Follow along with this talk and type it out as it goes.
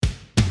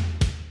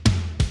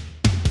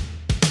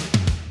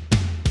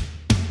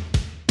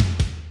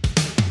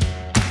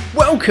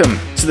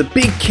Welcome to the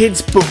Big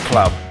Kids Book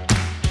Club.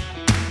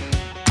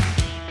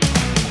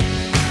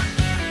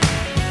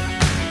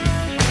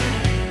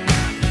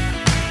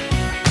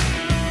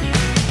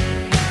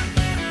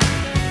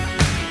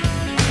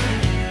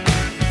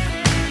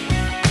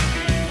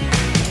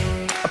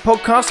 A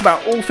podcast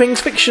about all things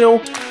fictional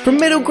from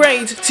middle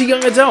grade to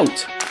young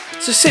adult.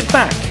 So sit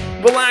back,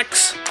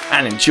 relax,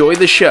 and enjoy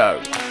the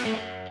show.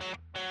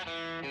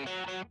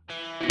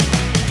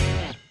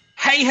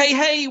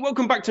 Hey,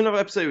 welcome back to another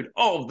episode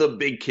of the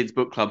Big Kids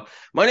Book Club.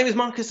 My name is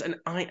Marcus and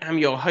I am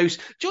your host.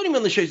 Joining me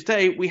on the show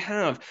today, we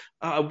have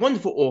a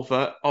wonderful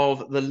author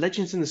of the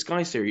Legends in the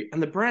Sky series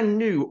and the brand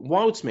new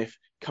Wildsmith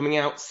coming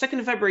out 2nd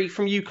of February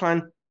from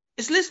UCLan.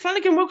 It's Liz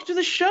Flanagan. Welcome to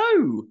the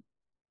show.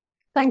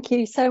 Thank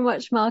you so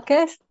much,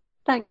 Marcus.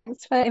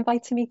 Thanks for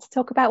inviting me to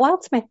talk about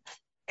Wildsmith.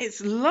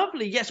 It's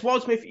lovely. Yes,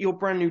 Wildsmith, your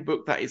brand new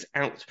book that is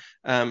out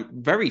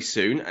very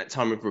soon at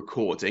time of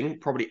recording,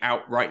 probably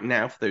out right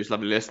now for those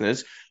lovely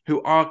listeners who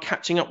are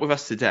catching up with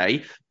us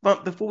today.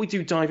 But before we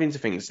do dive into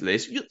things,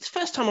 Liz, it's the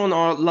first time on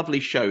our lovely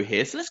show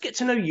here, so let's get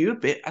to know you a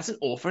bit as an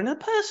author and a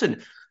person.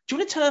 Do you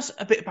want to tell us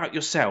a bit about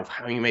yourself,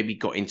 how you maybe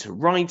got into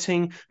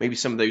writing, maybe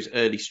some of those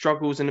early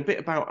struggles, and a bit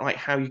about like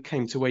how you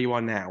came to where you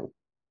are now?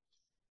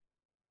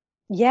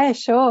 Yeah,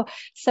 sure.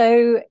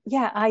 So,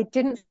 I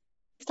didn't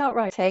start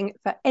writing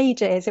for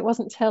ages. It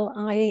wasn't until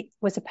I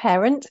was a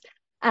parent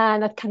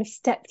and I'd kind of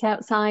stepped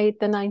outside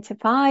the 9 to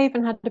 5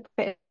 and had a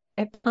bit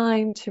of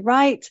time to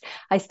write.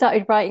 I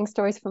started writing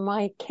stories for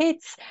my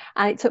kids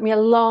and it took me a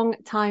long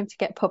time to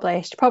get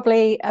published,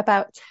 probably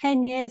about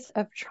 10 years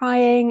of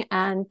trying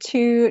and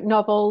 2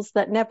 novels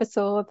that never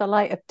saw the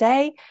light of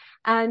day.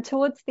 And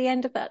towards the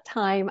end of that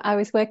time, I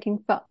was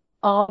working for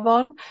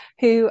Avon,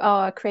 who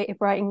are a creative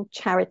writing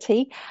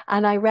charity,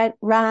 and I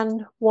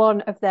ran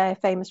one of their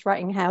famous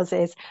writing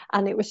houses,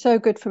 and it was so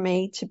good for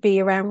me to be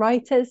around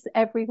writers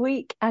every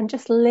week and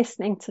just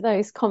listening to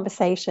those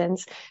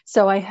conversations.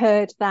 So I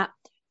heard that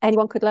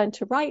anyone could learn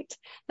to write,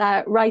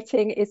 that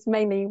writing is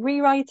mainly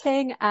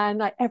rewriting,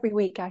 and every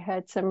week I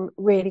heard some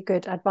really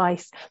good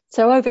advice.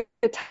 So over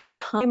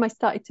time I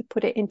started to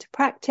put it into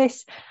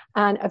practice,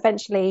 and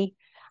eventually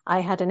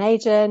I had an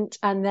agent,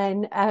 and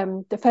then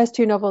the first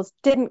 2 novels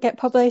didn't get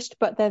published,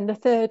 but then the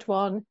third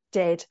one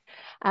did.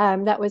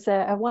 That was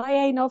a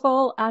YA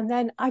novel, and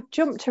then I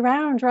jumped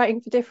around writing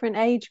for different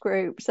age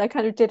groups. I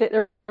kind of did it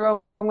the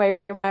wrong way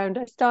around.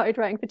 I started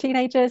writing for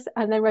teenagers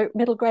and then wrote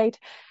middle grade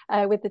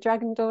with the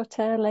Dragon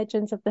Daughter,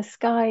 Legends of the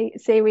Sky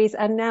series,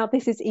 and now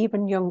this is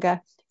even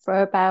younger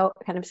for about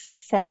kind of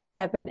 7,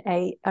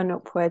 8 and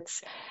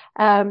upwards.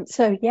 In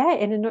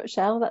a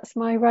nutshell, that's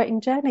my writing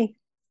journey.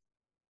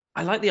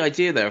 I like the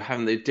idea, though, of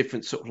having the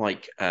different sort of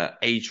like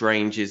age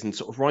ranges and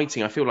sort of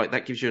writing. I feel like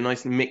that gives you a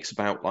nice mix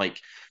about like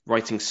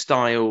writing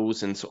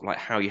styles and sort of like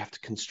how you have to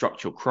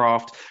construct your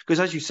craft. Because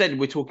as you said,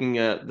 we're talking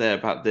there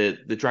about the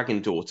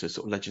Dragon Daughter,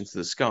 sort of Legends of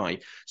the Sky.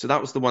 So that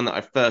was the one that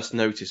I first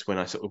noticed when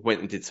I sort of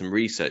went and did some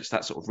research.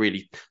 That's sort of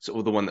really sort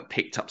of the one that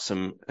picked up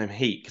some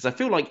heat. Because I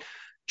feel like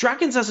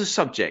dragons as a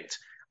subject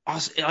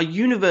are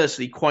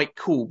universally quite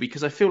cool,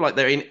 because I feel like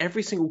they're in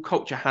every single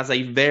culture has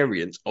a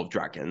variant of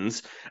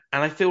dragons.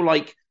 And I feel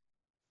like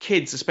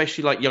kids,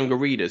 especially like younger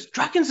readers,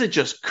 dragons are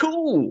just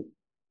cool.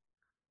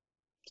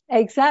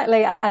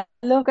 Exactly. I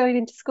love going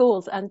into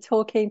schools and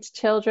talking to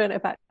children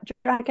about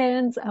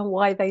dragons and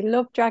why they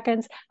love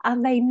dragons,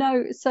 and they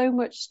know so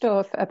much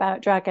stuff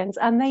about dragons,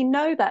 and they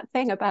know that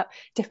thing about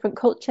different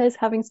cultures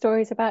having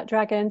stories about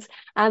dragons,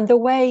 and the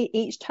way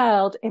each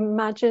child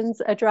imagines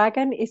a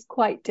dragon is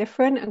quite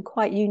different and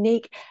quite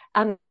unique.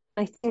 And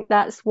I think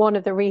that's one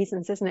of the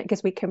reasons, isn't it?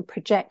 Because we can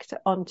project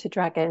onto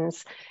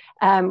dragons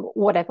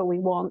whatever we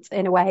want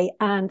in a way,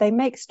 and they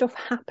make stuff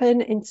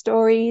happen in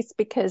stories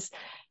because,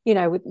 you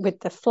know, with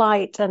the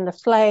flight and the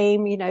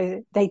flame, you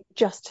know, they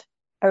just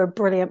are a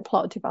brilliant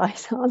plot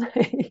device, aren't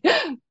they?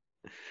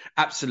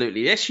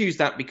 Absolutely. Let's use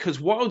that, because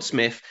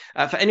Wildsmith,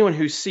 for anyone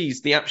who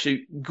sees the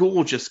absolute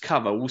gorgeous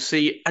cover, will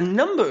see a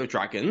number of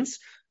dragons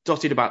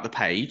dotted about the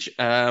page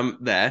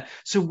there.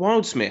 So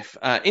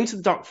Wildsmith, Into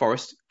the Dark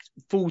Forest,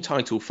 full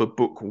title for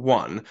book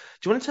 1. Do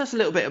you want to tell us a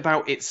little bit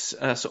about its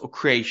sort of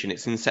creation,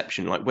 its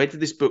inception? Like, where did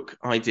this book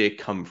idea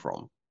come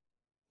from?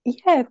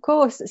 Yeah, of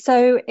course.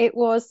 So it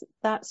was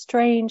that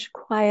strange,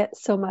 quiet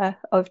summer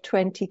of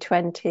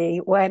 2020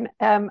 when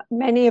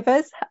many of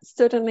us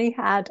suddenly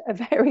had a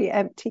very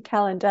empty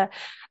calendar,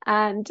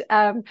 and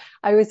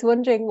I was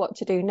wondering what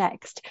to do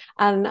next.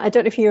 And I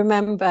don't know if you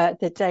remember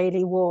the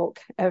daily walk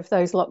of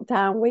those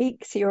lockdown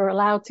weeks. You were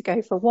allowed to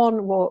go for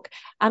one walk,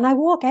 and I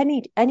walk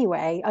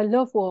anyway. I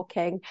love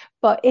walking,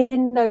 but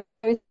in those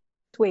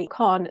week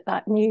on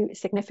that new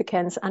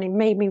significance, and it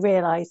made me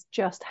realize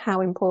just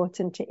how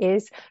important it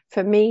is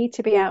for me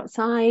to be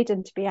outside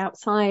and to be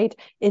outside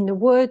in the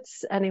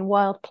woods and in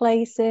wild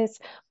places.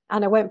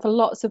 And I went for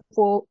lots of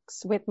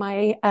walks with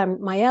my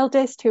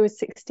eldest, who was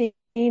 16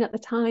 at the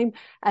time,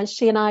 and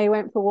she and I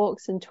went for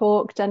walks and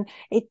talked, and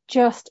it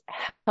just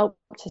helped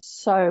us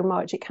so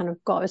much. It kind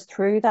of got us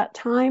through that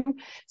time.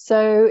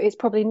 So it's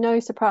probably no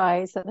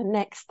surprise that the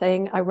next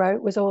thing I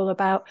wrote was all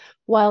about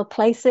wild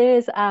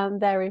places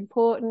and their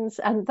importance,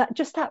 and that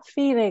just that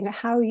feeling,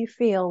 how you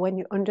feel when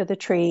you're under the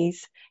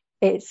trees.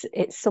 It's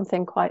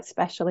something quite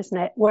special, isn't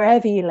it?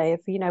 Wherever you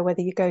live,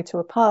 whether you go to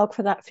a park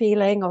for that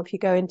feeling or if you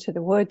go into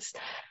the woods.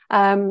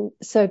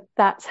 So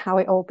that's how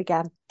it all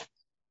began.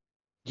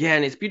 Yeah,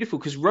 and it's beautiful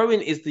because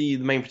Rowan is the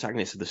main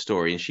protagonist of the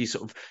story, and she's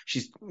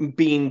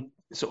being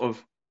sort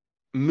of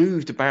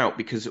moved about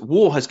because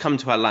war has come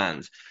to her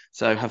land.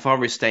 So her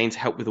father is staying to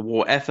help with the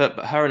war effort,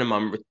 but her and her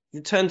mum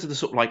return to the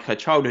sort of like her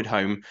childhood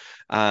home,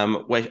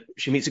 where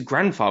she meets a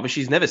grandfather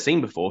she's never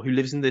seen before, who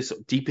lives in the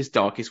sort of deepest,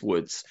 darkest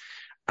woods.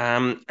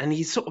 And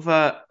he's sort of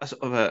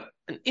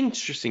an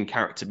interesting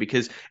character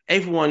because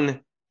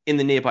everyone in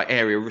the nearby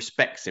area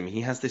respects him.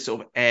 He has this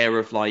sort of air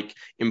of like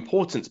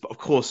importance, but of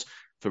course,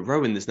 for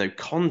Rowan, there's no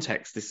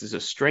context. This is a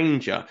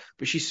stranger,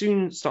 but she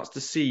soon starts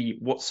to see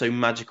what's so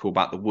magical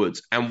about the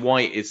woods and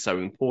why it is so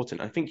important.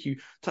 I think you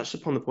touched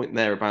upon the point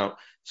there about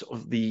sort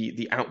of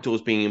the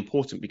outdoors being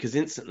important because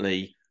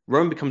instantly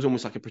Rowan becomes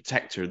almost like a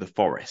protector of the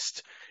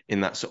forest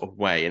in that sort of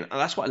way, and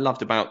that's what I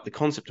loved about the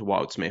concept of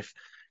Wildsmith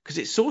because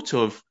it's sort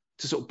of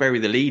to sort of bury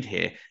the lead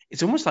here.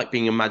 It's almost like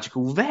being a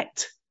magical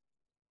vet.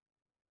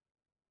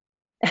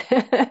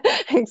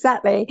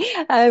 Exactly.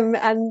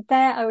 And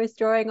there I was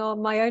drawing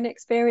on my own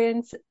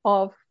experience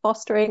of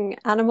fostering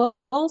animals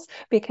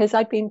because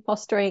I'd been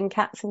fostering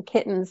cats and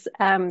kittens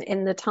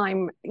in the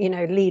time,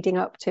 leading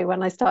up to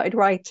when I started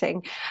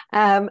writing.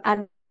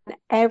 And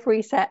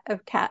every set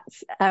of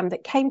cats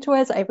that came to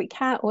us, every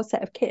cat or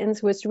set of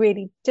kittens was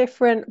really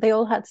different. They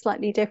all had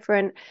slightly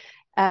different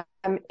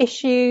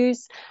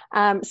issues.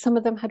 Some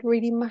of them had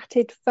really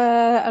matted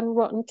fur and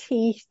rotten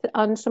teeth,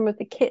 and some of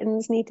the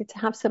kittens needed to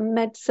have some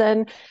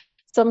medicine.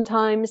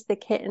 Sometimes the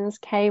kittens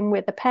came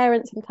with the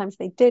parents, sometimes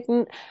they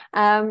didn't.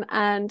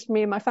 And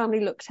me and my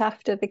family looked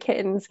after the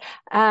kittens.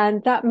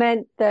 And that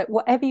meant that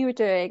whatever you were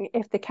doing,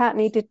 if the cat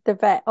needed the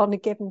vet on a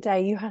given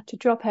day, you had to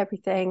drop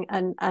everything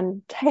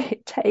and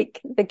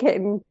take the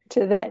kitten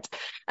to the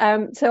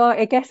vet. So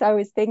I guess I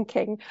was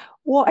thinking,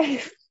 what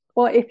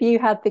if you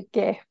had the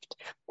gift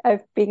of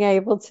being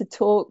able to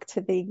talk to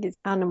these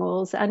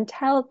animals and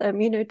tell them,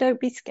 don't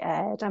be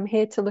scared. I'm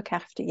here to look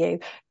after you.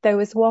 There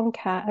was one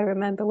cat, I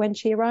remember when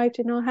she arrived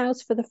in our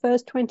house for the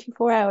first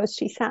 24 hours,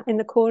 she sat in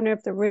the corner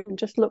of the room and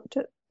just looked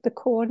at the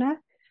corner,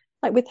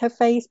 like with her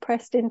face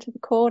pressed into the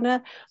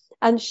corner.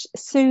 And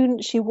soon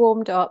she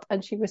warmed up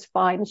and she was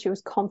fine. She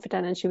was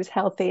confident and she was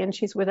healthy. And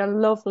she's with a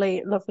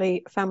lovely,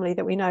 lovely family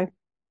that we know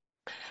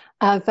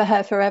for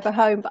her forever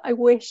home. But I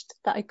wished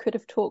that I could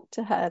have talked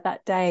to her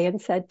that day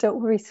and said, don't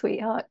worry,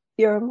 sweetheart,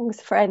 you're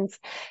amongst friends.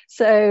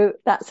 So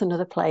that's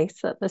another place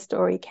that the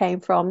story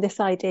came from, this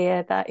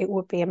idea that it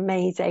would be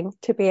amazing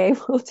to be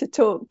able to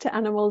talk to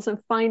animals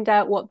and find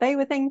out what they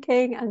were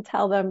thinking and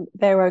tell them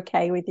they're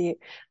okay with you.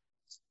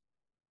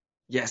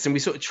 Yes, and we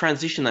sort of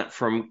transition that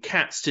from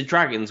cats to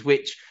dragons,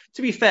 which,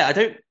 to be fair, I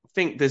don't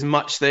think there's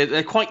much.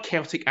 They're quite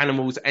chaotic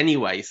animals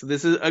anyway, so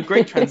there's a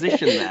great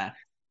transition there.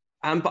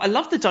 But I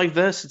love the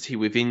diversity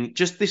within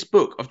just this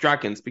book of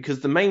dragons because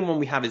the main one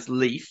we have is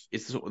Leaf,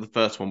 is sort of the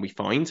first one we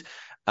find.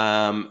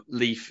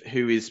 Leaf,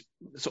 who is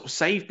sort of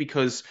saved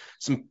because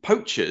some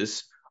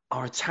poachers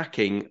are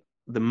attacking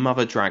the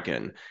mother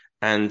dragon.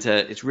 And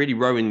it's really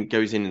Rowan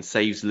goes in and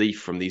saves Leaf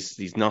from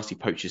these nasty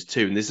poachers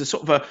too. And there's a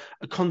sort of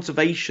a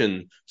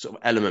conservation sort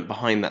of element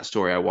behind that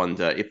story. I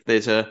wonder if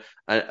there's an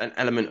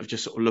element of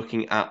just sort of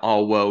looking at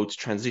our world to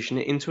transition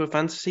it into a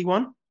fantasy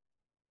one.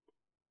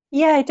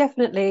 Yeah,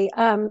 definitely.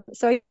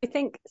 So I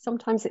think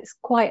sometimes it's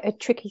quite a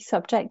tricky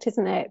subject,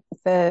 isn't it,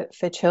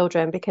 for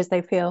children because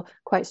they feel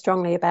quite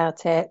strongly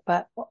about it.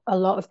 But a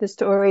lot of the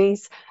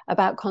stories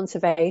about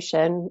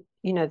conservation,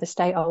 the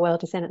state our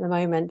world is in at the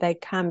moment, they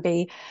can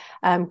be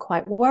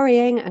quite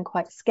worrying and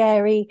quite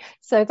scary.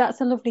 So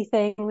that's a lovely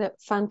thing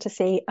that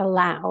fantasy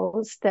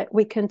allows, that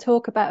we can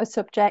talk about a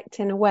subject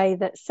in a way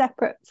that's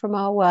separate from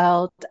our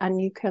world,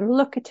 and you can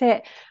look at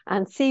it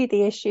and see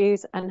the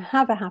issues and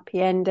have a happy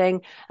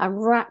ending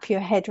and wrap your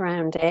head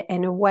around it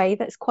in a way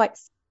that's quite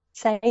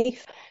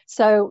safe.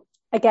 So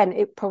again,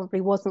 it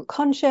probably wasn't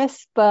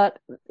conscious, but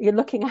you're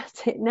looking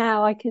at it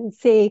now, I can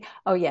see,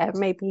 oh yeah,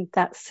 maybe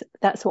that's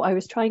what I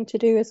was trying to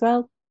do as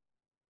well.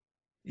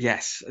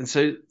 Yes, and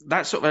so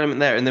that sort of element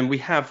there, and then we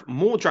have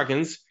more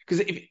dragons because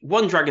if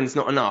one dragon's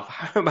not enough,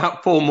 how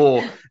about four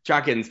more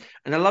dragons?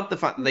 And I love the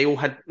fact that they all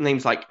had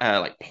names like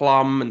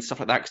Plum and stuff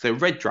like that because they're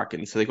red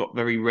dragons, so they got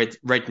very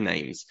red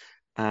names.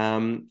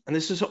 And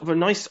there's a sort of a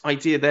nice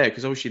idea there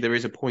because obviously there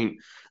is a point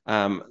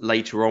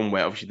later on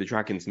where obviously the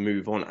dragons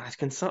move on. I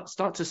can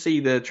start to see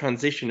the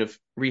transition of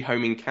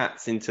rehoming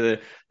cats into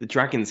the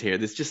dragons here.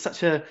 There's just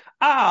such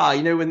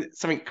when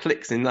something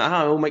clicks in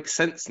that, it all makes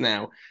sense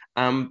now.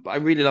 But I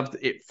really loved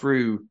it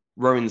through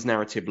Rowan's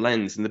narrative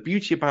lens. And the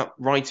beauty about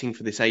writing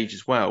for this age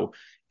as well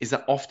is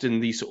that often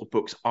these sort of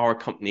books are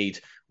accompanied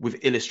with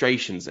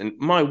illustrations. And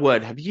my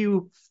word, have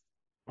you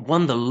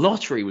won the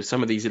lottery with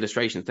some of these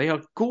illustrations. They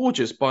are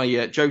gorgeous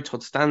by Joe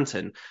Todd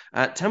Stanton.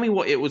 Tell me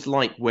what it was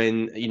like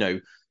when,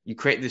 you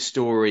created this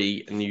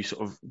story and you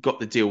sort of got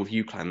the deal with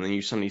UClan, and then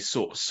you suddenly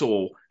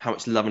saw how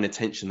much love and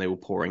attention they were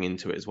pouring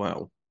into it as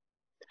well.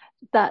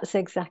 That's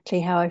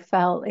exactly how I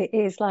felt. It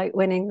is like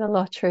winning the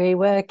lottery,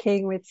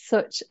 working with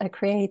such a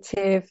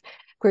creative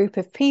group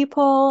of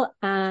people.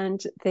 And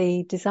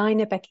the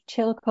designer, Becky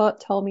Chilcott,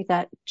 told me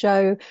that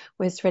Joe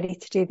was ready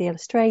to do the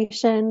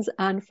illustrations.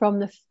 And from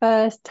the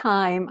first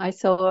time I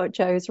saw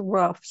Joe's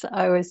roughs,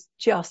 I was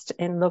just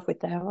in love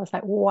with them. I was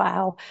like,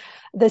 wow,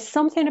 there's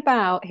something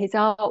about his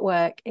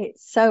artwork.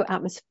 It's so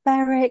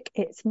atmospheric,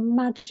 it's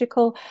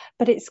magical,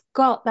 but it's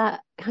got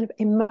that kind of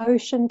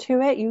emotion to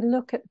it. You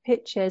look at the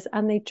pictures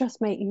and they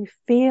just make you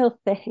feel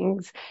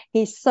things.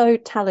 He's so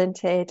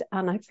talented,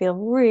 and I feel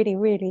really,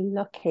 really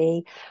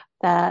lucky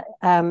that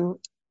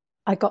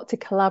I got to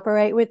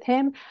collaborate with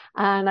him,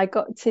 and I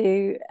got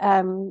to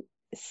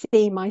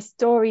see my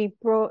story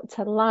brought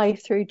to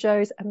life through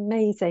Joe's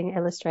amazing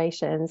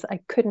illustrations. I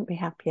couldn't be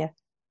happier.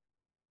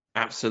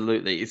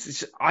 Absolutely.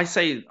 I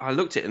say I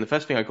looked at it and the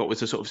first thing I got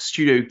was a sort of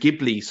Studio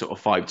Ghibli sort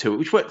of vibe to it,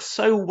 which works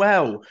so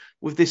well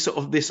with this sort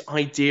of this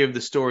idea of the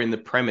story and the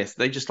premise.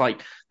 They just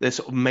like they're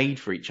sort of made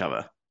for each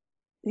other.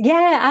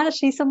 Yeah,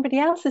 actually, somebody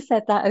else has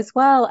said that as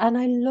well. And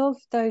I love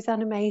those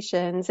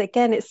animations.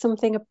 Again, it's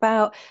something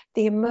about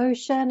the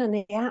emotion and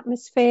the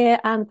atmosphere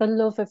and the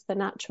love of the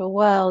natural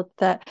world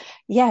that,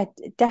 yeah,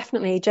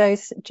 definitely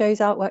Joe's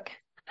artwork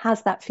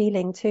has that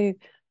feeling too.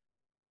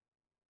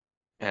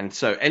 And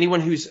so,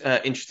 anyone who's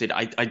interested,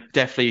 I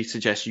definitely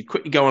suggest you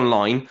quickly go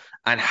online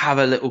and have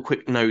a little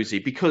quick nosy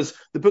because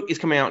the book is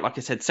coming out, like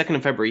I said, 2nd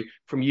of February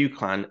from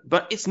UClan,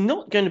 but it's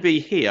not going to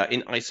be here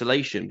in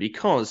isolation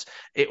because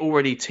it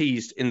already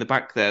teased in the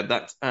back there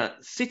that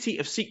City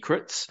of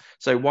Secrets,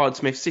 so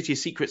Wildsmith City of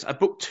Secrets,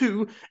 book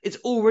two, it's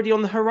already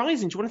on the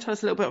horizon. Do you want to tell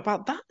us a little bit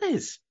about that,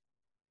 Liz?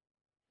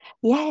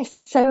 Yes,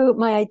 so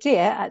my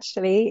idea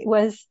actually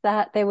was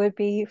that there would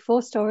be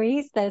four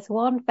stories. There's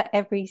one for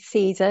every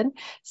season.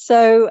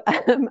 So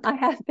I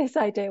had this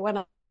idea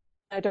when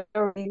I'd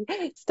already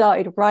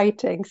started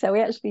writing. So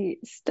we actually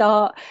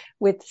start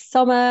with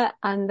summer,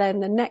 and then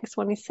the next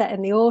one is set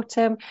in the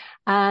autumn.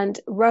 And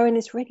Rowan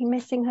is really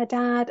missing her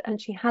dad,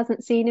 and she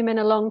hasn't seen him in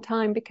a long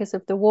time because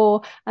of the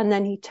war. And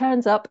then he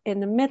turns up in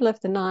the middle of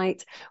the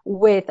night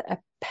with a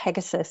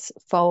Pegasus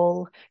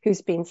foal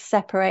who's been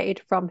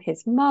separated from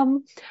his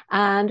mum.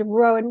 And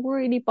Rowan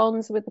really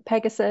bonds with the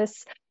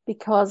Pegasus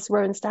because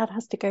Rowan's dad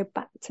has to go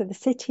back to the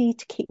city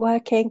to keep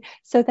working.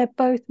 So they're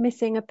both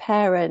missing a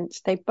parent.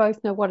 They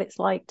both know what it's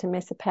like to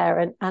miss a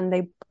parent, and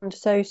they bond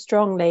so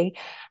strongly.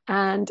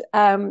 And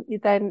then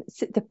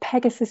the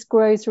Pegasus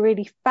grows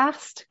really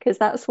fast because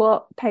that's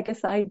what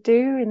Pegasi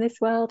do in this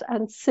world.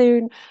 And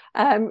soon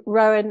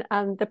Rowan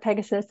and the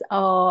Pegasus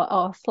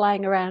are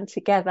flying around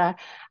together,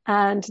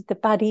 and the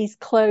baddies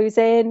close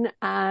in,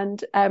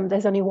 and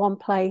there's only one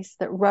place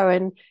that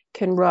Rowan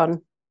can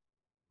run.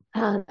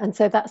 And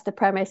so that's the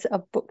premise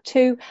of book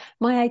two.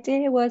 My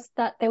idea was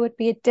that there would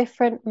be a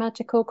different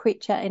magical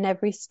creature in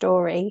every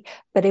story,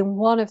 but in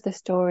one of the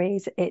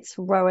stories, it's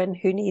Rowan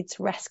who needs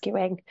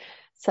rescuing.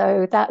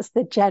 So that's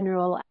the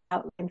general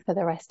outline for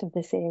the rest of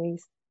the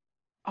series.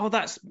 Oh,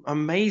 that's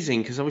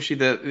amazing because obviously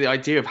the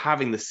idea of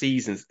having the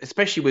seasons,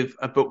 especially with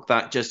a book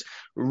that just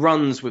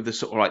runs with the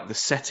sort of like the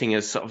setting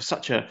as sort of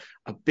such a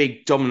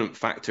big dominant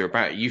factor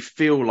about it, you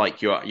feel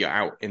like you're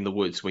out in the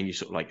woods when you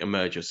sort of like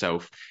immerse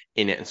yourself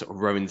in it, and sort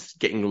of Rowan's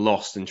getting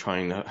lost and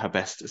trying her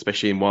best,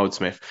 especially in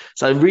Wildsmith.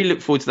 So I really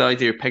look forward to the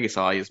idea of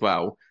Pegasi as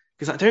well.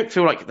 Because I don't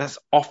feel like that's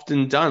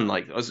often done.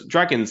 Like as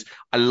dragons,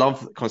 I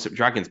love the concept of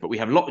dragons, but we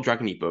have a lot of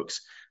dragony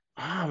books.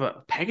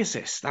 But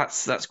Pegasus,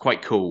 that's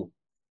quite cool.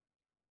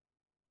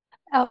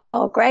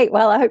 Oh, great.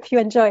 Well, I hope you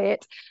enjoy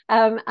it.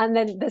 And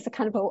then there's a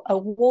kind of a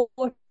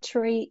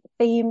watery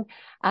theme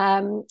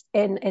in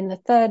the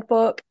third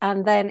book.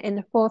 And then in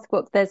the fourth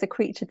book, there's a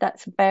creature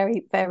that's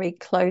very, very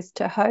close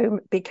to home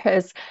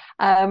because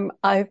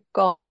I've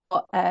got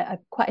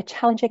quite a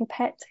challenging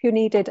pet who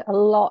needed a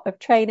lot of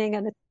training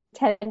and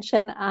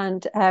attention.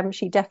 And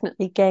she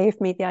definitely gave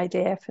me the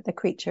idea for the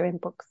creature in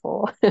book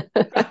four.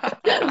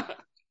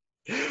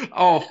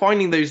 Oh,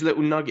 finding those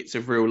little nuggets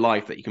of real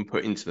life that you can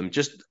put into them,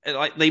 just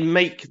like they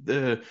make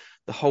the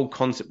whole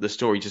concept of the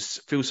story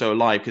just feel so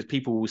alive because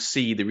people will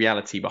see the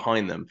reality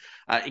behind them.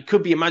 It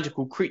could be a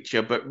magical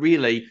creature, but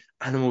really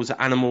animals are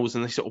animals,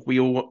 and they sort of we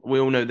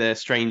all know their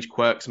strange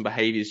quirks and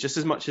behaviors just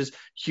as much as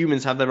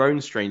humans have their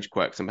own strange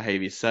quirks and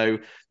behaviors. So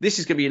this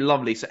is going to be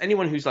lovely. So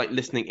anyone who's like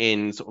listening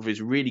in sort of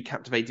is really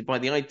captivated by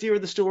the idea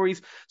of the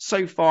stories.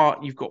 So far,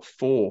 you've got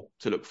four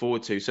to look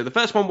forward to. So the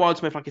first one,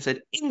 Wildsmith, like I said,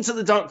 Into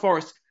the Dark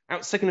Forest,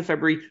 out 2nd of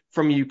February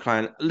from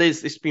UClan.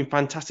 Liz, this has been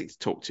fantastic to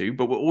talk to,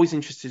 but we're always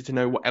interested to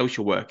know what else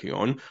you're working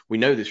on. We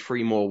know there's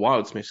three more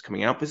Wildsmiths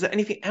coming out, but is there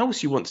anything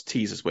else you want to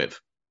tease us with?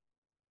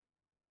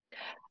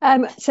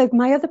 So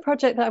my other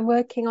project that I'm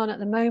working on at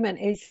the moment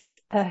is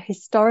a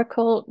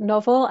historical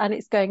novel, and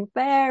it's going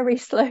very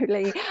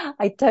slowly.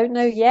 I don't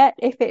know yet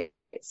if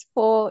it's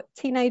for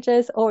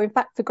teenagers or in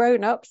fact for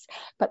grown-ups,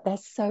 but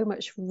there's so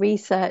much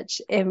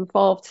research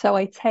involved. So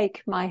I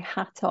take my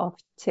hat off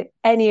to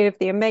any of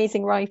the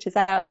amazing writers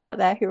out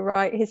there who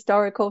write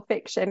historical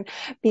fiction,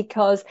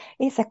 because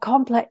it's a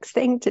complex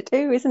thing to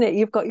do, isn't it?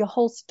 You've got your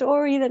whole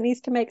story that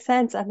needs to make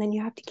sense, and then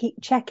you have to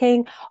keep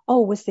checking,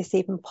 oh, was this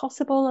even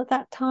possible at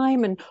that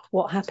time? And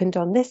what happened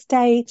on this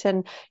date?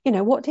 And,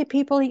 what did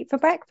people eat for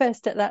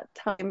breakfast at that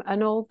time?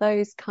 And all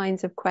those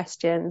kinds of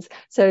questions.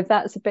 So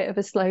that's a bit of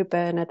a slow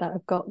burner that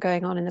I've got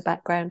going on in the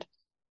background.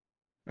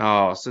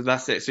 Oh, so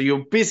that's it. So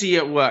you're busy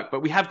at work,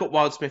 but we have got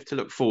Wildsmith to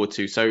look forward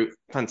to. So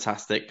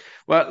fantastic.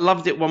 Well,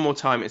 loved it one more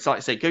time. It's like I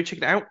say, go check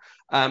it out.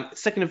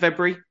 2nd of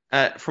February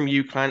from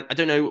UClan. I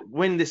don't know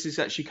when this is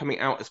actually coming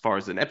out as far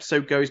as an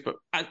episode goes, but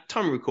at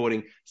time of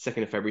recording,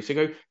 2nd of February. So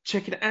go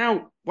check it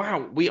out.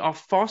 Wow, we are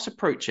fast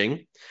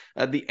approaching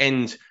the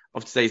end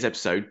of today's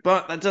episode,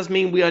 but that does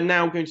mean we are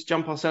now going to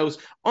jump ourselves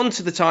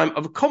onto the time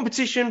of a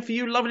competition for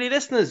you lovely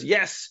listeners.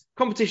 Yes,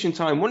 competition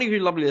time. One of you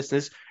lovely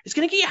listeners is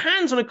going to get your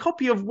hands on a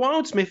copy of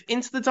Wildsmith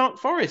Into the Dark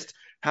Forest.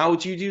 How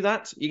do you do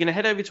that? You're going to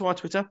head over to our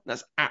Twitter.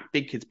 That's at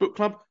Big Kids Book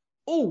Club,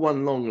 all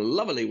one long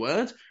lovely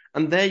word.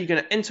 And there you're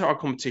going to enter our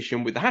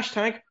competition with the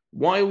hashtag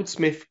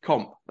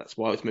WildsmithComp. That's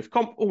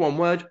WildsmithComp, all one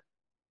word.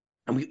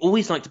 And we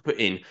always like to put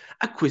in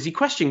a quizzy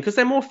question because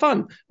they're more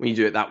fun when you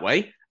do it that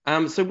way.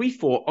 So we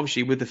thought,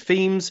 obviously, with the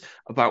themes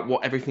about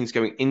what everything's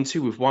going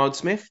into with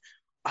Wildsmith,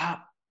 I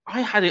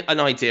had an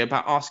idea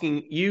about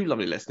asking you,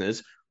 lovely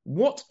listeners,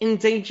 what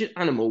endangered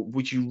animal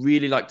would you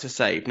really like to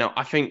save? Now,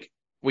 I think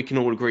we can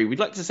all agree we'd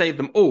like to save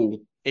them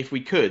all if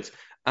we could.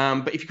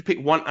 But if you could pick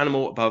one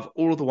animal above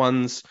all of the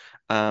ones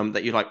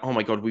that you're like, oh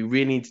my God, we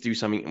really need to do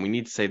something and we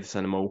need to save this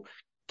animal,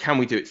 can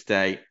we do it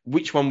today?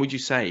 Which one would you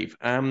save?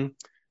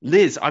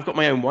 Liz, I've got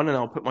my own one and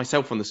I'll put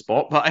myself on the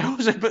spot, but I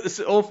also put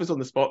the authors on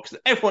the spot because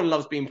everyone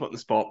loves being put on the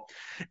spot.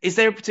 Is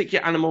there a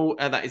particular animal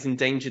that is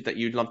endangered that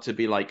you'd love to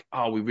be like,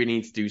 oh, we really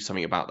need to do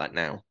something about that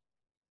now?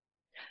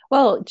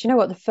 Well, do you know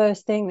what? The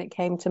first thing that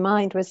came to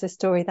mind was the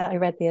story that I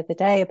read the other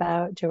day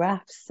about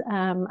giraffes.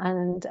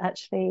 And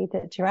actually,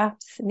 the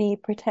giraffes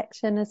need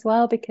protection as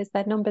well because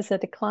their numbers are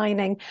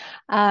declining.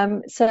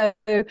 So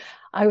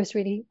I was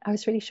really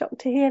shocked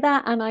to hear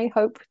that, and I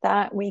hope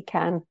that we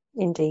can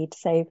indeed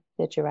save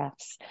the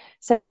giraffes.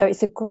 So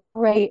it's a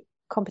great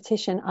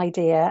competition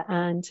idea,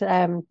 and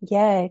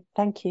yeah,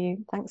 thank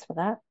you. Thanks for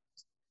that.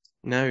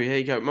 No, there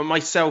you go.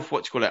 Myself,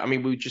 what do you call it? I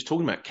mean, we were just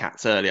talking about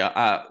cats earlier,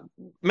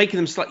 making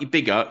them slightly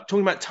bigger.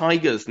 Talking about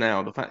tigers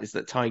now. The fact is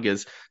that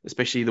tigers,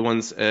 especially the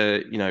ones,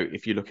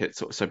 if you look at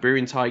sort of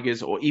Siberian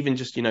tigers or even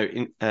just,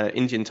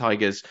 Indian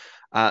tigers,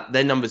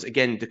 their numbers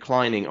again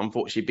declining.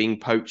 Unfortunately, being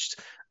poached,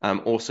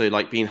 also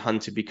like being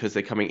hunted because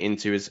they're coming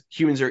into as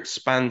humans are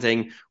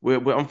expanding.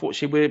 We're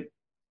unfortunately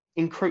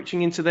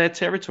encroaching into their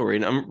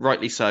territory, and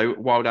rightly so.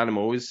 Wild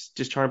animal is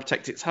just trying to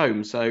protect its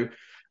home. So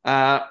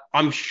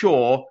I'm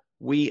sure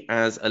we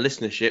as a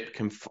listenership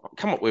can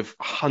come up with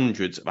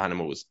hundreds of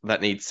animals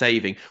that need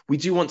saving. We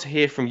do want to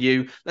hear from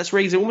you. Let's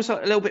raise almost a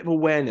little bit of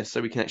awareness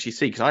so we can actually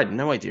see, because I had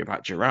no idea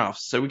about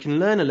giraffes. So we can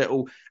learn a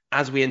little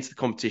as we enter the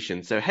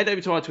competition. So head over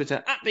to our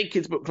Twitter at Big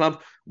Kids Book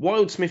Club.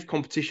 Wildsmith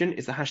Competition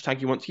is the hashtag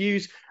you want to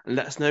use, and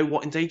let us know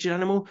what endangered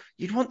animal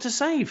you'd want to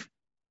save.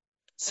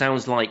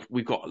 Sounds like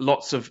we've got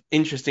lots of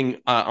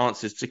interesting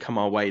answers to come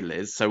our way,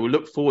 Liz. So we'll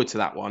look forward to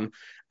that one.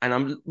 And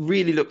I'm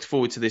really looked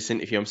forward to this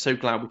interview. I'm so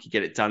glad we could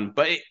get it done.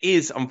 But it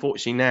is,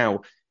 unfortunately,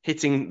 now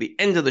hitting the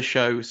end of the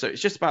show. So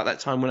it's just about that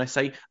time when I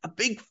say a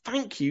big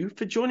thank you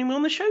for joining me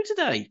on the show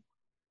today.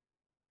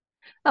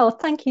 Oh,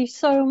 thank you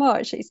so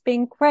much. It's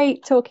been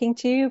great talking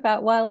to you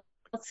about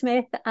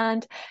Wildsmith.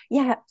 And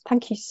yeah,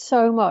 thank you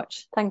so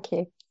much. Thank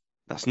you.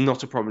 That's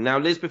not a problem. Now,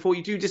 Liz, before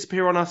you do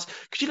disappear on us,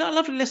 could you let our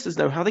lovely listeners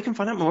know how they can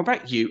find out more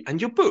about you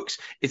and your books?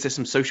 Is there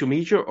some social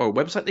media or a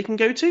website they can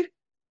go to?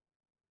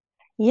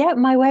 Yeah,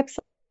 my website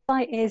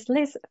is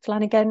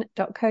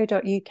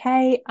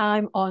lizflanagan.co.uk.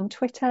 I'm on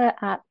Twitter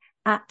at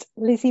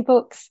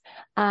LizzieBooks,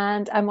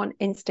 and I'm on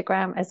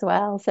Instagram as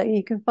well. So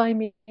you can find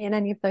me in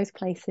any of those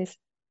places.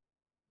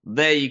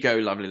 There you go,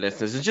 lovely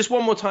listeners. And just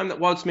one more time that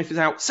Wildsmith is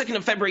out 2nd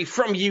of February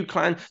from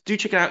UClan. Do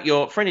check out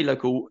your friendly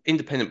local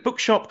independent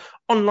bookshop,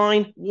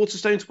 online,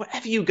 Waterstones,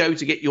 wherever you go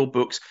to get your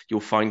books, you'll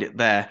find it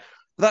there.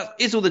 That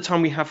is all the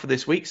time we have for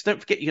this week. So don't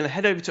forget, you're going to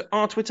head over to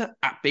our Twitter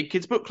at Big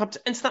Kids Book Club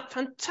to enter that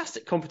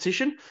fantastic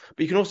competition.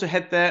 But you can also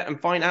head there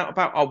and find out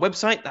about our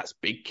website. That's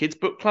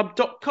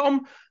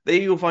bigkidsbookclub.com. There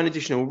you'll find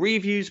additional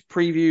reviews,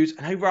 previews,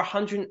 and over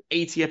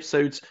 180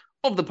 episodes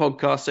of the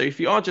podcast. So if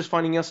you are just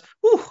finding us,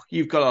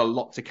 you've got a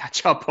lot to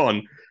catch up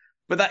on.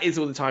 But that is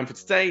all the time for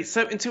today.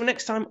 So until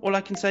next time, all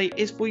I can say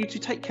is for you to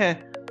take care,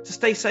 to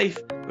stay safe,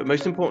 but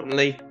most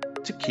importantly,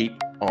 to keep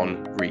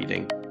on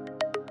reading.